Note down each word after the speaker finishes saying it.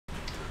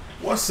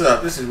What's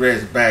up? This is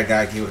Red's Bad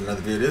Guy here with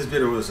another video. This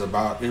video is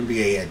about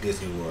NBA at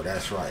Disney World.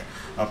 That's right.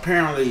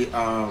 Apparently,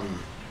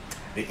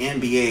 the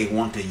NBA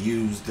want to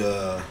use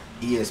the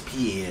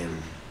ESPN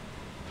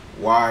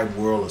Wide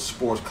World of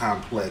Sports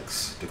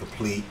Complex to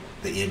complete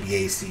the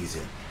NBA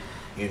season.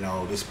 You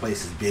know, this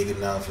place is big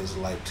enough. It's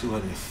like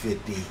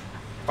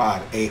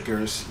 255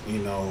 acres. You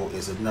know,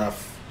 it's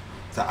enough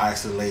to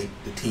isolate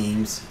the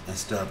teams and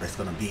stuff that's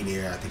going to be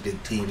there. I think the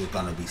team is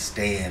going to be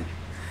staying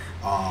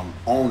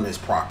on this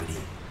property,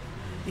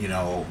 you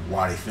know,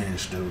 while they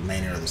finish the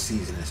remainder of the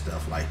season and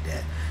stuff like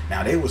that.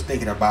 Now they was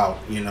thinking about,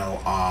 you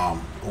know,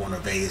 going to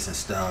Vegas and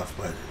stuff,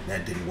 but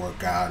that didn't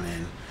work out,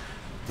 and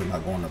thinking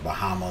about going to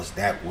Bahamas,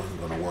 that wasn't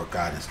going to work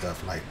out and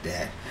stuff like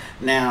that.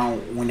 Now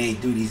when they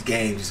do these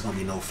games, there's going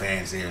to be no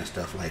fans there and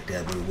stuff like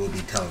that, but it will be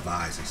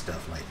televised and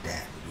stuff like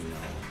that, you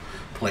know,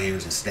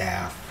 players and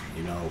staff,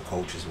 you know,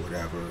 coaches,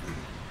 whatever, and,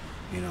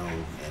 you know,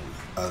 and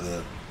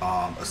other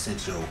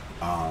essential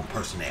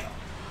personnel.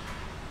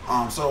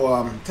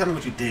 Tell me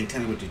what you think.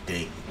 Tell me what you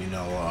think. You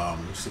know,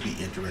 should be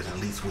interesting. At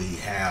least we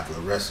have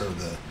the rest of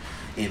the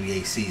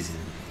NBA season.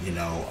 You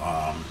know,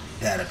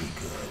 that'll be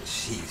good.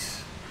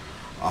 Jeez.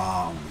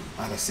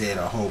 Like I said,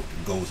 I hope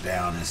it goes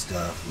down and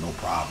stuff. No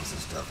problems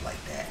and stuff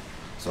like that.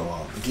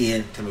 So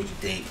again, tell me what you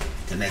think.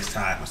 Till next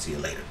time. I'll see you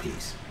later.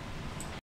 Peace.